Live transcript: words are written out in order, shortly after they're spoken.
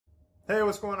Hey,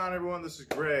 what's going on, everyone? This is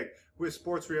Greg with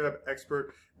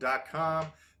SportsRehabExpert.com.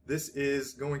 This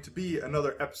is going to be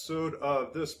another episode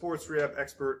of the Sports Rehab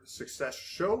Expert Success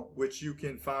Show, which you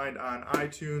can find on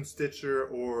iTunes, Stitcher,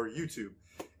 or YouTube.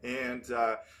 And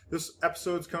this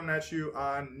episode's coming at you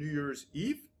on New Year's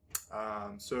Eve.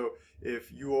 So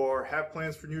if you have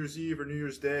plans for New Year's Eve or New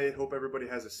Year's Day, hope everybody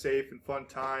has a safe and fun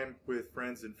time with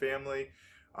friends and family,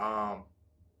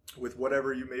 with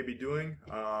whatever you may be doing.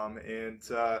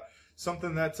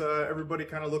 Something that everybody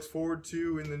kind of looks forward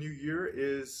to in the new year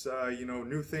is,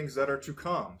 new things that are to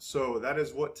come. So that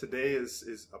is what today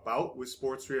is about with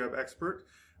Sports Rehab Expert.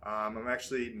 I'm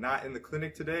actually not in the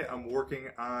clinic today. I'm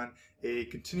working on a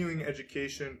continuing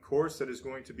education course that is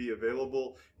going to be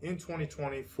available in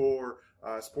 2020 for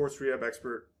Sports Rehab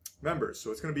Expert members.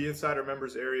 So it's going to be inside our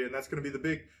members area, and that's going to be the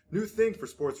big new thing for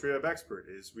Sports Rehab Expert.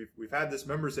 Is we've had this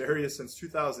members area since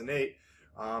 2008.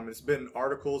 It's been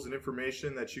articles and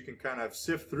information that you can kind of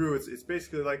sift through. It's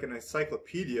basically like an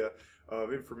encyclopedia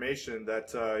of information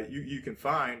that you can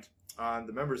find on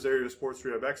the members area of Sports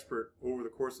Rehab Expert over the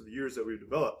course of the years that we've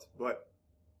developed. But,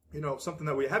 something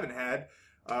that we haven't had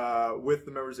with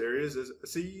the members areas is a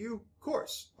CEU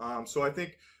course. So I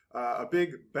think a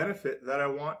big benefit that I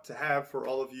want to have for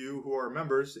all of you who are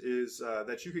members is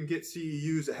that you can get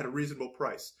CEUs at a reasonable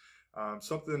price.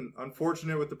 Something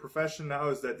unfortunate with the profession now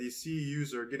is that these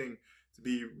CEUs are getting to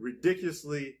be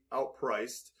ridiculously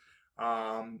outpriced.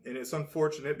 And it's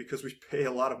unfortunate because we pay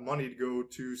a lot of money to go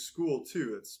to school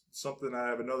too. It's something I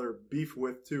have another beef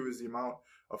with too, is the amount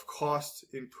of cost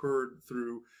incurred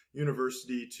through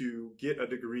university to get a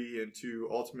degree and to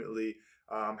ultimately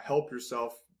help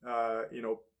yourself,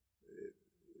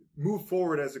 move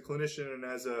forward as a clinician and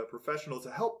as a professional to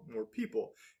help more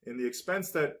people. And the expense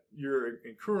that you're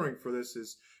incurring for this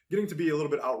is getting to be a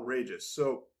little bit outrageous.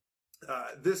 So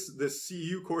this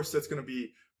CEU course that's going to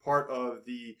be part of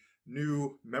the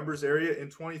new members area in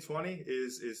 2020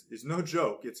 is no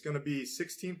joke. It's going to be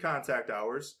 16 contact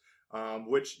hours,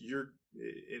 which you're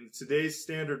in today's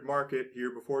standard market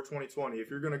here before 2020. If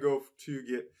you're going to go to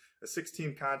get a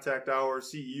 16 contact hour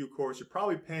CEU course, you're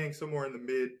probably paying somewhere in the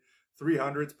mid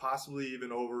 300s, possibly even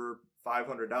over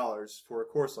 $500 for a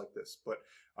course like this. But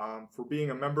for being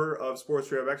a member of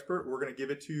Sports Rehab Expert, we're going to give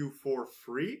it to you for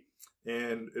free,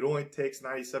 and it only takes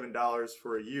 $97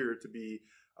 for a year to be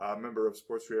a member of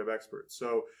Sports Rehab Expert.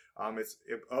 So it's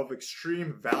of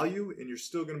extreme value, and you're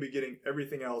still going to be getting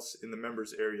everything else in the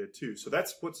members area too. So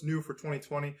that's what's new for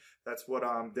 2020. That's what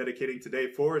I'm dedicating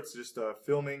today for. It's just a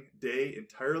filming day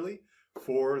entirely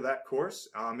for that course,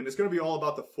 and it's going to be all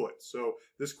about the foot. So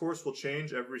this course will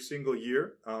change every single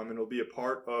year, and it'll be a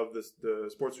part of the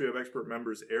Sports Rehab Expert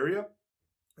members area,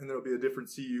 and there'll be a different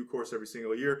CEU course every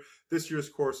single year. This year's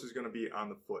course is going to be on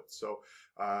the foot, so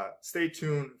stay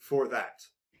tuned for that.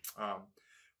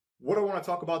 What I want to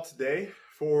talk about today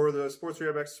for the Sports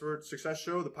Rehab Expert Success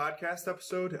Show, the podcast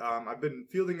episode, I've been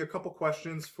fielding a couple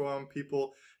questions from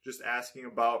people just asking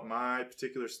about my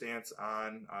particular stance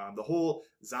on the whole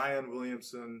Zion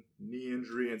Williamson knee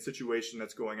injury and situation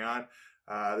that's going on.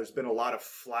 There's been a lot of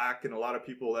flack and a lot of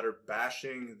people that are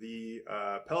bashing the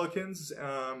Pelicans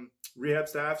rehab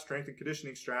staff, strength and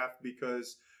conditioning staff,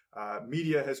 because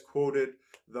media has quoted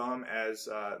them as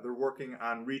they're working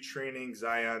on retraining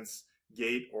Zion's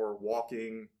gait or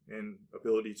walking and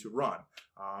ability to run,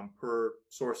 per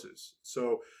sources.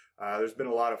 So there's been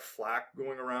a lot of flack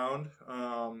going around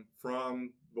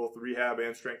from both rehab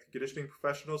and strength and conditioning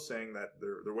professionals saying that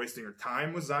they're wasting their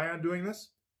time with Zion doing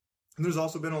this. And there's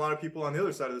also been a lot of people on the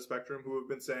other side of the spectrum who have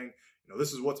been saying,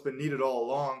 this is what's been needed all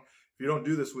along. If you don't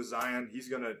do this with Zion, he's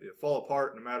going to fall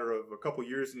apart in a matter of a couple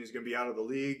years, and he's going to be out of the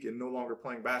league and no longer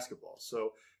playing basketball.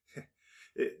 So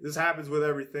this happens with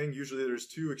everything. Usually there's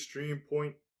two extreme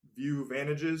point view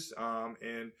vantages.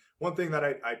 And one thing that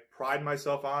I pride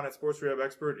myself on at Sports Rehab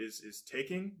Expert is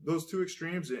taking those two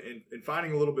extremes and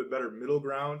finding a little bit better middle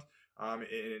ground,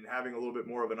 and having a little bit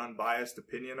more of an unbiased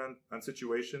opinion on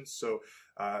situations. So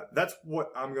that's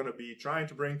what I'm going to be trying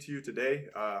to bring to you today.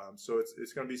 So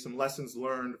it's going to be some lessons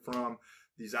learned from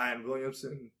the Zion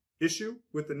Williamson issue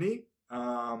with the knee.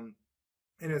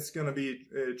 And it's going to be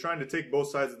trying to take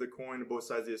both sides of the coin and both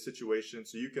sides of the situation,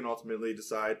 so you can ultimately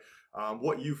decide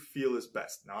what you feel is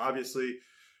best. Now, obviously,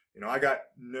 I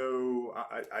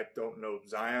don't know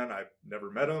Zion. I've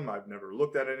never met him. I've never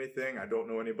looked at anything. I don't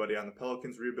know anybody on the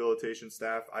Pelicans rehabilitation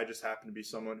staff. I just happen to be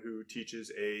someone who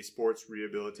teaches a sports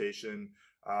rehabilitation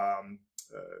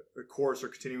course or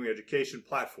continuing education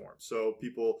platform. So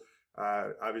people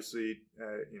obviously,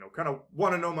 kind of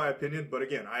want to know my opinion. But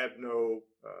again, I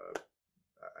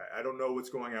don't know what's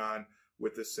going on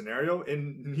with this scenario,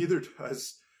 and neither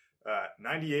does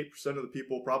 98% of the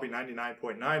people, probably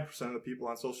 99.9% of the people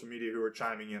on social media who are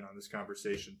chiming in on this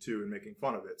conversation too and making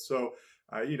fun of it. So,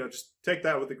 just take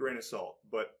that with a grain of salt.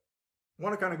 But I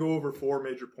want to kind of go over 4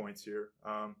 major points here.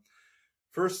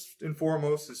 First and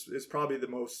foremost is probably the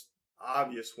most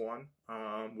obvious one,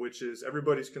 which is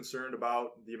everybody's concerned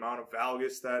about the amount of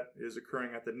valgus that is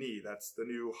occurring at the knee. That's the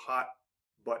new hot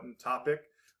button topic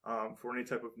for any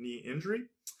type of knee injury.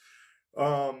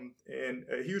 And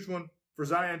a huge one for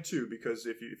Zion too, because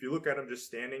if you look at him just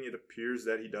standing, it appears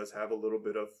that he does have a little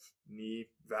bit of knee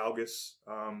valgus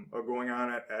going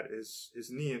on at his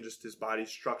knee and just his body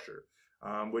structure.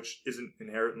 Which isn't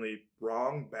inherently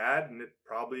wrong, bad, and it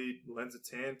probably lends its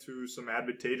hand to some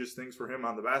advantageous things for him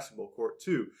on the basketball court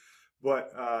too.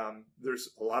 But there's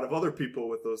a lot of other people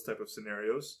with those type of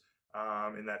scenarios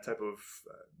in that type of,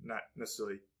 not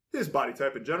necessarily his body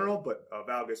type in general, but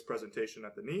valgus presentation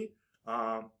at the knee.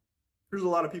 There's a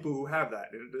lot of people who have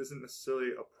that, and it isn't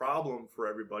necessarily a problem for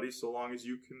everybody so long as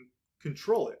you can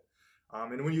control it.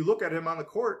 And when you look at him on the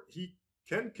court, he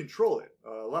can control it.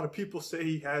 A lot of people say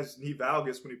he has knee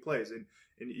valgus when he plays, and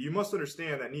you must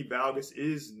understand that knee valgus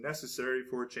is necessary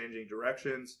for changing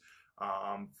directions,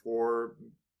 for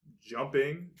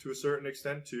jumping to a certain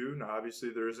extent too. Now,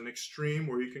 obviously, there is an extreme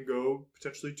where you can go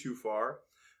potentially too far.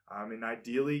 And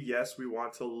ideally, yes, we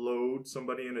want to load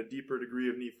somebody in a deeper degree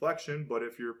of knee flexion, but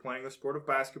if you're playing the sport of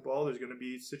basketball, there's going to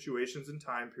be situations and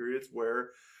time periods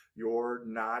where you're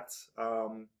not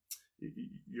going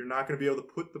to be able to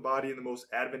put the body in the most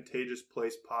advantageous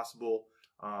place possible,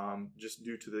 just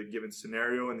due to the given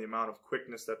scenario and the amount of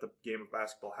quickness that the game of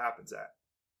basketball happens at.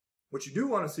 What you do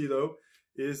want to see, though,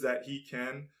 is that he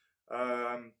can,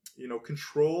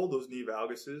 control those knee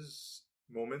valguses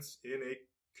moments in a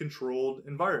controlled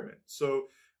environment. So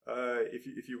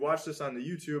if you watch this on the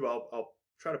YouTube, I'll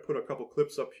try to put a couple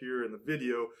clips up here in the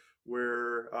video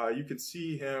where you can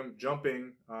see him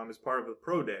jumping as part of the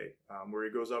pro day, where he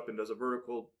goes up and does a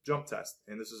vertical jump test.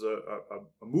 And this is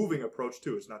a moving approach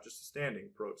too. It's not just a standing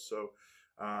approach. So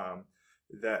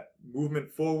that movement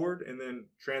forward and then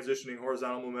transitioning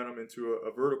horizontal momentum into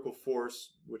a vertical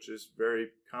force, which is very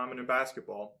common in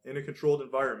basketball, in a controlled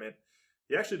environment,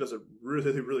 he actually does it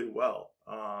really, really well.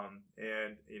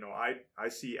 And I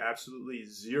see absolutely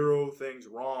zero things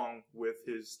wrong with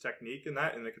his technique in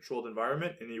the controlled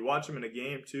environment. And you watch him in a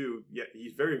game too, yet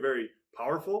he's very, very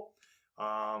powerful.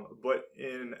 But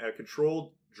in a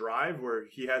controlled drive where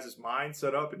he has his mind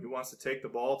set up and he wants to take the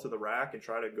ball to the rack and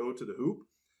try to go to the hoop,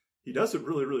 he does it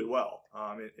really, really well,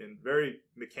 and very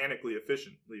mechanically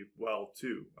efficiently well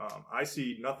too. I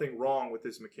see nothing wrong with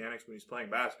his mechanics when he's playing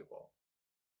basketball.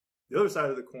 The other side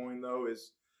of the coin, though,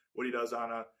 is what he does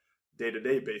on a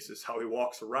day-to-day basis, how he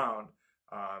walks around.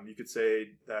 You could say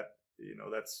that,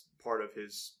 that's part of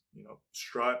his,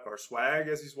 strut or swag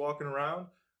as he's walking around.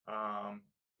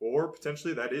 Or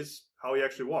potentially that is how he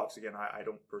actually walks. Again, I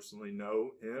don't personally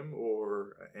know him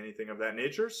or anything of that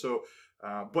nature. So,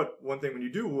 but one thing when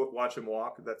you do watch him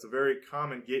walk, that's a very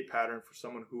common gait pattern for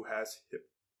someone who has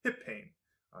hip pain.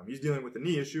 He's dealing with a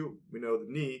knee issue. We know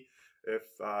the knee, if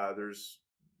there's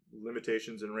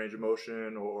limitations in range of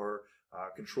motion or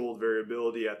controlled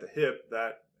variability at the hip,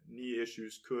 that knee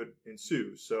issues could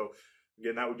ensue. So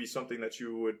again, that would be something that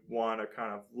you would want to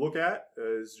kind of look at,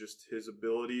 is just his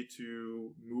ability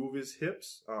to move his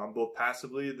hips, both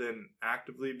passively then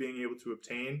actively being able to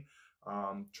obtain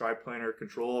triplanar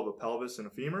control of a pelvis and a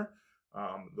femur.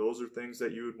 Those are things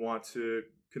that you would want to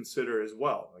consider as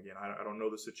well. Again, I don't know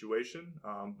the situation,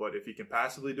 but if he can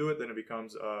passively do it, then it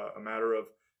becomes a matter of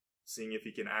seeing if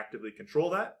he can actively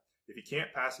control that. If he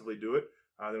can't passively do it,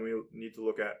 then we need to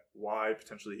look at why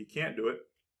potentially he can't do it.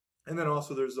 And then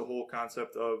also there's the whole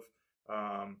concept of,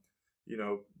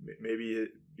 maybe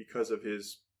because of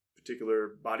his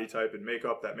particular body type and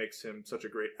makeup that makes him such a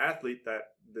great athlete,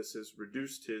 that this has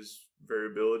reduced his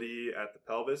variability at the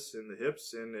pelvis and the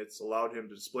hips, and it's allowed him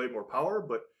to display more power,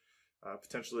 but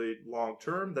potentially long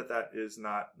term that is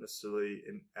not necessarily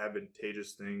an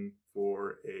advantageous thing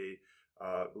for a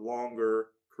longer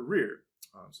career.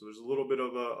 So there's a little bit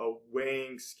of a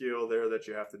weighing scale there that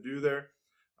you have to do there.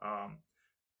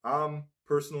 I'm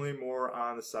personally more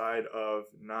on the side of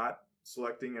not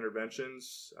selecting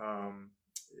interventions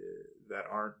that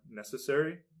aren't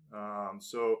necessary.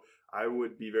 So I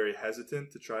would be very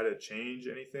hesitant to try to change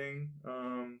anything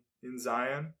in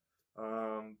Zion,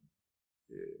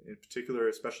 in particular,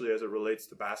 especially as it relates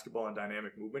to basketball and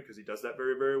dynamic movement, because he does that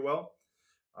very, very well.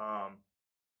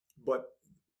 But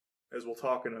as we'll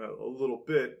talk in a little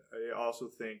bit, I also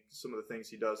think some of the things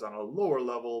he does on a lower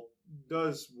level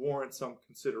does warrant some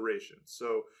consideration.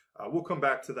 So we'll come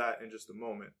back to that in just a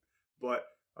moment. But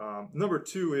Number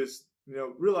two is,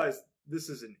 realize this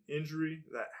is an injury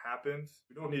that happened.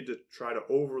 We don't need to try to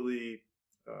overly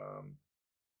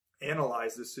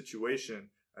analyze this situation.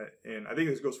 And I think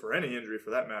this goes for any injury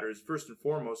for that matter. Is first and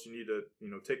foremost, you need to,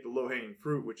 take the low-hanging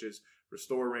fruit, which is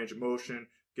restore range of motion,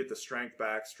 get the strength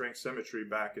back, strength symmetry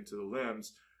back into the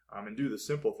limbs, and do the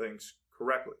simple things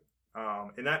correctly.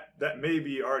 And that may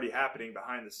be already happening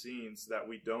behind the scenes that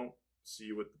we don't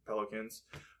see with the Pelicans,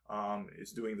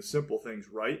 is doing the simple things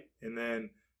right. And then,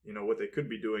 what they could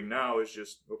be doing now is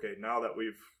just, okay, now that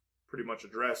we've pretty much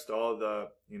addressed all the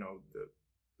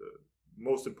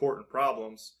most important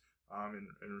problems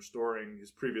in restoring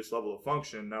his previous level of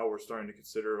function, now we're starting to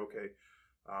consider, okay,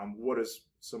 what is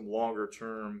some longer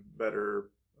term, better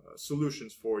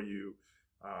solutions for you?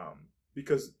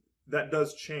 Because that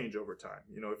does change over time.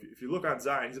 If you look on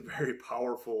Zion, he's a very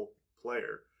powerful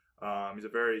player. He's a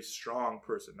very strong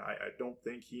person. I don't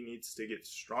think he needs to get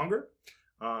stronger.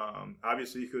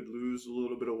 Obviously, he could lose a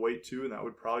little bit of weight too, and that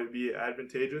would probably be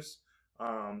advantageous.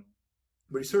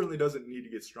 But he certainly doesn't need to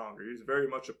get stronger. He's very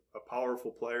much a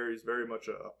powerful player. He's very much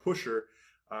a pusher.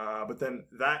 But then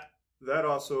that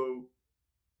also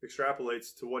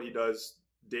extrapolates to what he does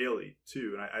daily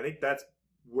too. And I think that's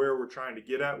where we're trying to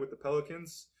get at with the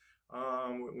Pelicans.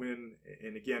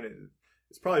 And again,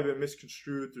 it's probably been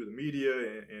misconstrued through the media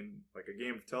and like a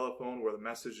game of telephone where the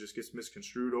message just gets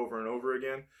misconstrued over and over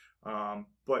again.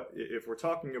 But if we're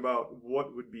talking about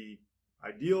what would be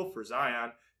ideal for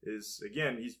Zion, is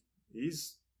again,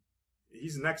 he's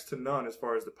next to none as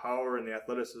far as the power and the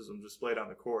athleticism displayed on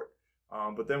the court.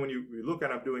 But then when you look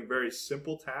at him doing very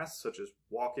simple tasks such as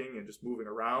walking and just moving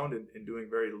around and doing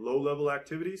very low level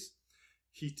activities,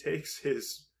 he takes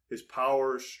his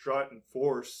power, strut, and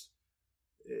force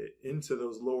into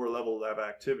those lower level of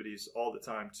activities all the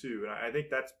time too. And I think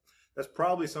that's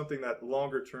probably something that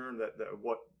longer term that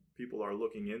what people are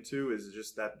looking into is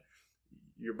just that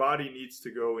your body needs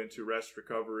to go into rest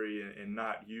recovery and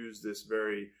not use this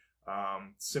very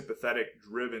sympathetic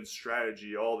driven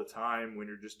strategy all the time when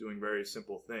you're just doing very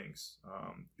simple things,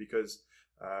 because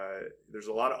there's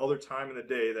a lot of other time in the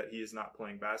day that he is not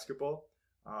playing basketball,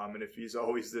 and if he's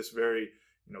always this very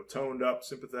toned up,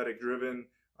 sympathetic driven,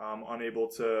 unable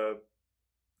to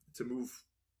move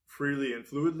freely and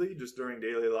fluidly just during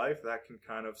daily life, that can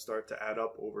kind of start to add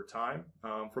up over time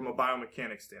from a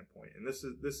biomechanics standpoint. And this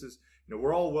is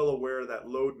we're all well aware that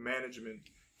load management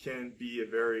can be a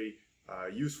very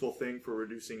useful thing for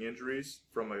reducing injuries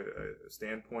from a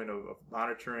standpoint of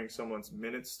monitoring someone's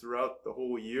minutes throughout the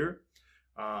whole year,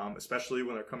 especially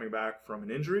when they're coming back from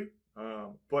an injury.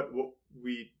 But what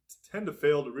we tend to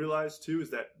fail to realize too is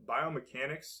that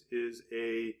biomechanics is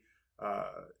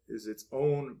its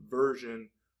own version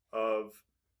of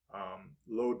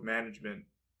load management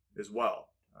as well.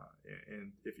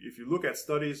 And if you look at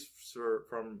studies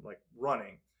from like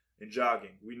running and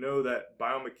jogging, we know that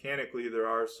biomechanically there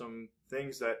are some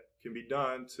things that can be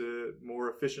done to more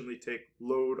efficiently take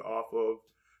load off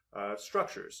of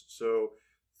structures. So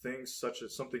things such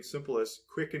as something simple as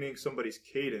quickening somebody's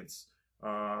cadence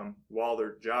while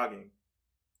they're jogging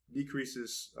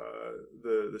decreases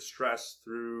the stress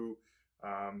through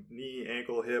knee,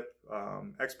 ankle, hip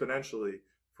exponentially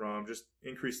from just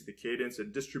increasing the cadence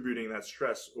and distributing that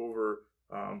stress over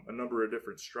a number of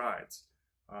different strides.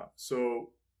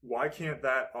 So why can't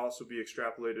that also be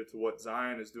extrapolated to what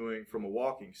Zion is doing from a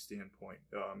walking standpoint?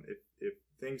 If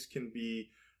things can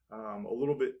be done a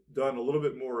little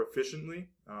bit more efficiently,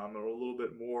 or a little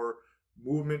bit more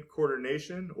movement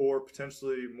coordination, or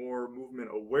potentially more movement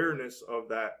awareness of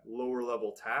that lower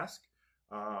level task,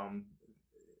 and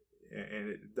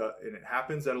it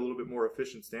happens at a little bit more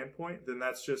efficient standpoint, then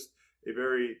that's just a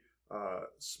very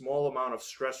small amount of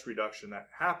stress reduction that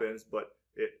happens, but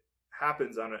it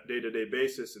happens on a day-to-day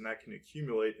basis, and that can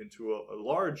accumulate into a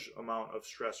large amount of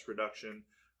stress reduction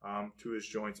to his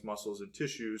joints, muscles, and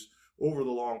tissues over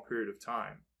the long period of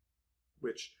time,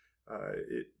 which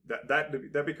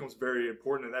that becomes very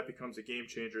important, and that becomes a game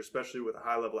changer, especially with a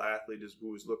high-level athlete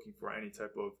who is looking for any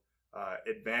type of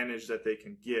advantage that they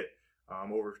can get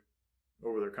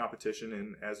over their competition,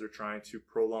 and as they're trying to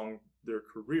prolong their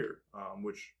career,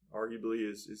 which arguably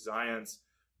is Zion's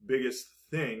biggest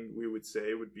thing. We would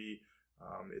say would be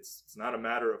it's not a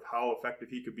matter of how effective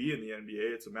he could be in the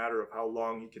NBA. It's a matter of how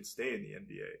long he can stay in the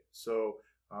NBA. So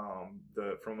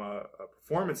from a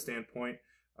performance standpoint,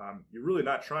 you're really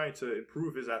not trying to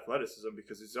improve his athleticism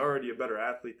because he's already a better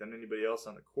athlete than anybody else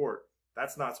on the court.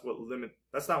 That's not what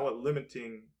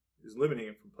limiting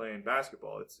him from playing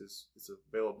basketball. It's his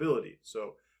availability.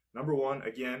 So number one,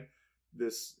 again,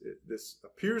 this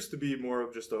appears to be more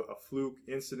of just a fluke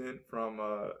incident from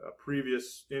a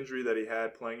previous injury that he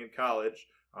had playing in college,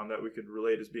 that we could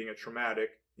relate as being a traumatic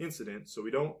incident. So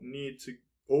we don't need to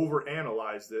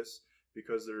overanalyze this,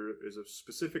 because there is a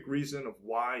specific reason of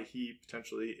why he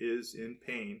potentially is in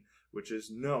pain, which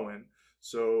is known.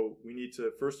 So we need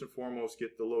to first and foremost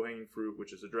get the low-hanging fruit,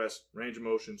 which is address range of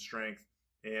motion, strength,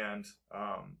 and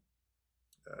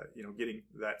getting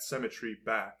that symmetry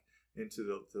back into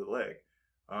the leg.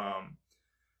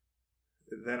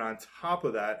 Then on top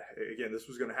of that, again, this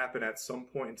was going to happen at some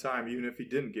point in time, even if he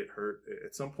didn't get hurt.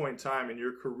 At some point in time in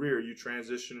your career, you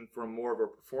transition from more of a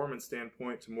performance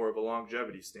standpoint to more of a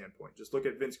longevity standpoint. Just look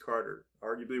at Vince Carter,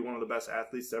 arguably one of the best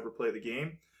athletes to ever play the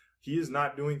game. He is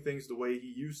not doing things the way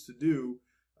he used to do,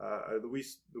 the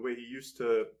way he used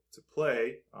to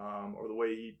play, or the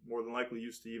way he more than likely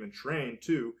used to even train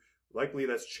too. Likely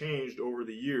that's changed over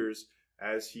the years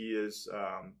as he has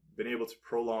been able to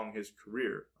prolong his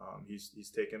career. He's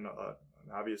taken a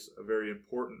very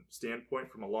important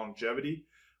standpoint from a longevity,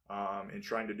 and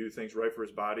trying to do things right for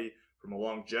his body from a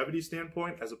longevity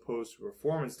standpoint, as opposed to a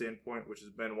performance standpoint, which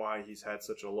has been why he's had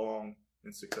such a long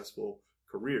and successful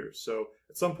career. So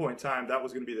at some point in time, that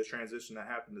was going to be the transition that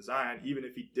happened to Zion, even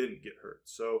if he didn't get hurt.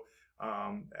 So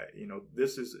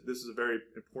this is a very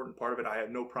important part of it. I have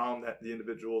no problem that the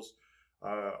individuals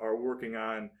are working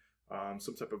on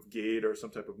some type of gait or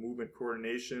some type of movement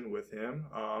coordination with him,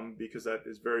 because that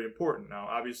is very important. Now,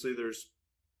 obviously, there's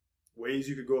ways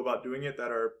you could go about doing it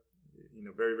that are,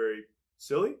 very, very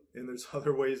silly, and there's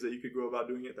other ways that you could go about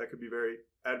doing it that could be very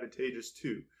advantageous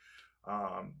too.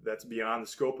 That's beyond the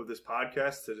scope of this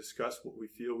podcast to discuss what we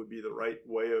feel would be the right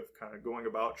way of kind of going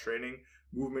about training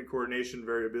movement coordination,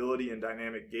 variability, and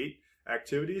dynamic gait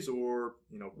activities, or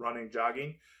running,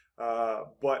 jogging.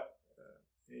 But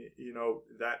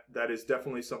that is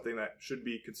definitely something that should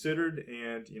be considered.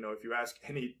 And if you ask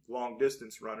any long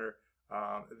distance runner,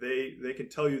 they can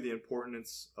tell you the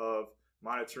importance of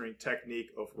monitoring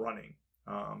technique of running.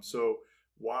 So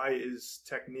why is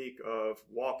technique of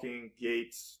walking,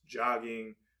 gaits,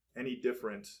 jogging any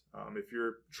different? If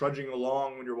you're trudging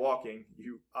along when you're walking,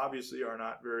 you obviously are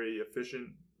not very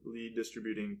efficiently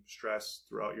distributing stress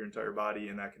throughout your entire body,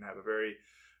 and that can have a very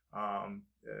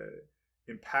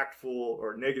impactful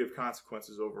or negative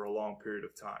consequences over a long period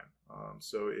of time.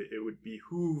 So it would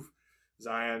behoove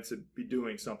Zion to be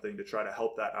doing something to try to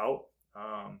help that out.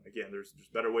 Again, there's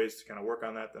better ways to kind of work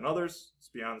on that than others. It's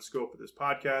beyond the scope of this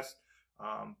podcast.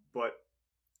 But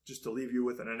just to leave you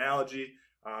with an analogy,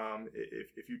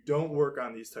 if you don't work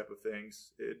on these type of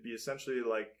things, it'd be essentially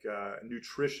like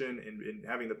nutrition and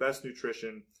having the best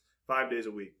nutrition 5 days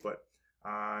a week. But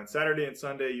on Saturday and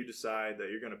Sunday, you decide that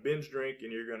you're going to binge drink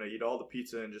and you're going to eat all the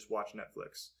pizza and just watch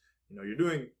Netflix. You're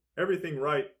doing everything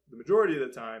right the majority of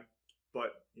the time,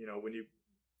 but when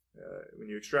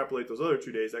you extrapolate those other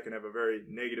 2 days, that can have a very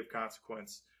negative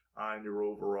consequence on your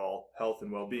overall health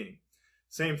and well-being.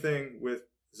 Same thing with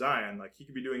Zion. Like, he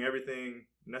could be doing everything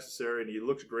necessary, and he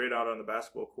looks great out on the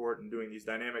basketball court and doing these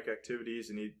dynamic activities,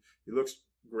 and he looks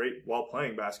great while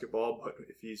playing basketball. But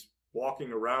if he's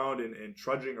walking around and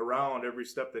trudging around every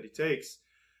step that he takes,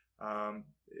 that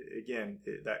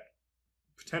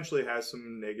potentially has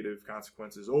some negative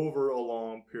consequences over a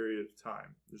long period of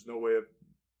time. There's no way of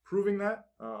proving that,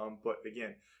 but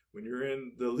again, when you're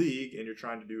in the league and you're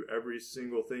trying to do every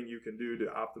single thing you can do to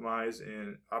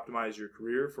optimize your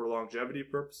career for longevity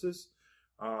purposes,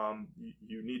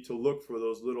 you need to look for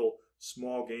those little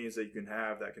small gains that you can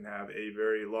have that can have a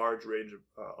very large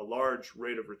large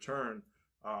rate of return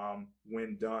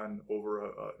when done over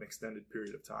an extended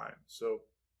period of time. So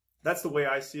that's the way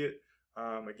I see it.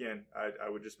 Again, I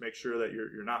would just make sure that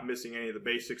you're not missing any of the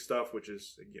basic stuff, which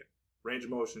is, again, range of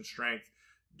motion, strength.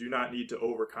 Do not need to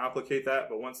overcomplicate that.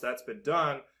 But once that's been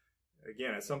done,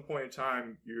 again, at some point in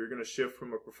time, you're going to shift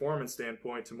from a performance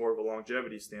standpoint to more of a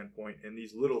longevity standpoint. And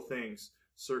these little things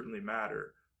certainly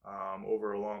matter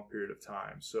over a long period of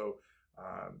time. So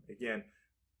again,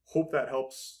 hope that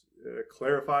helps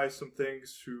clarify some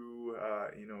things to,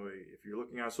 if you're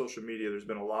looking on social media, there's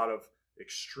been a lot of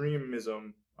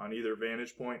extremism on either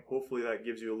vantage point. Hopefully that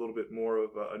gives you a little bit more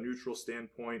of a neutral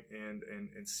standpoint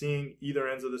and seeing either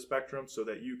ends of the spectrum, so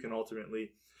that you can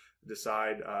ultimately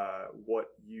decide what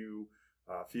you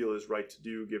feel is right to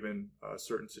do given a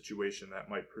certain situation that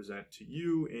might present to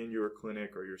you in your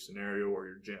clinic or your scenario or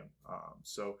your gym.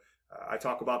 So I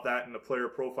talk about that in the player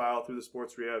profile through the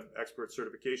Sports Rehab Expert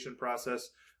certification process,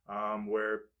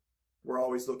 where we're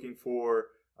always looking for,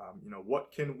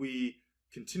 what can we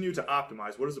continue to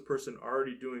optimize? What is a person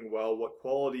already doing well? What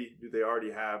quality do they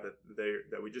already have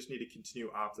that we just need to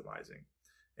continue optimizing?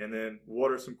 And then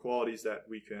what are some qualities that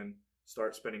we can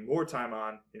start spending more time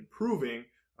on improving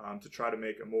to try to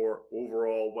make a more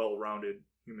overall well-rounded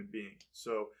human being.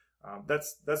 So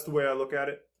that's the way I look at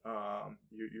it.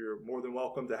 You're more than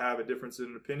welcome to have a difference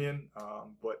in opinion,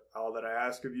 but all that I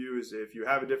ask of you is if you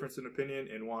have a difference in opinion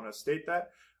and want to state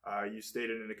that, you state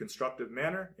it in a constructive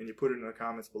manner and you put it in the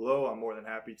comments below. I'm more than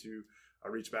happy to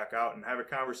reach back out and have a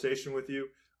conversation with you,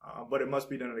 but it must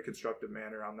be done in a constructive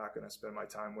manner. I'm not going to spend my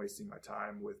time wasting my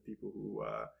time with people who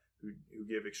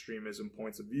give extremism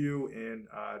points of view and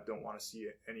don't want to see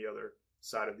any other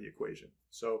side of the equation.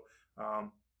 So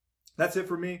that's it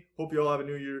for me. Hope you all have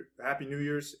a happy New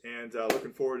Year's, and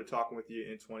looking forward to talking with you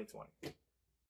in 2020.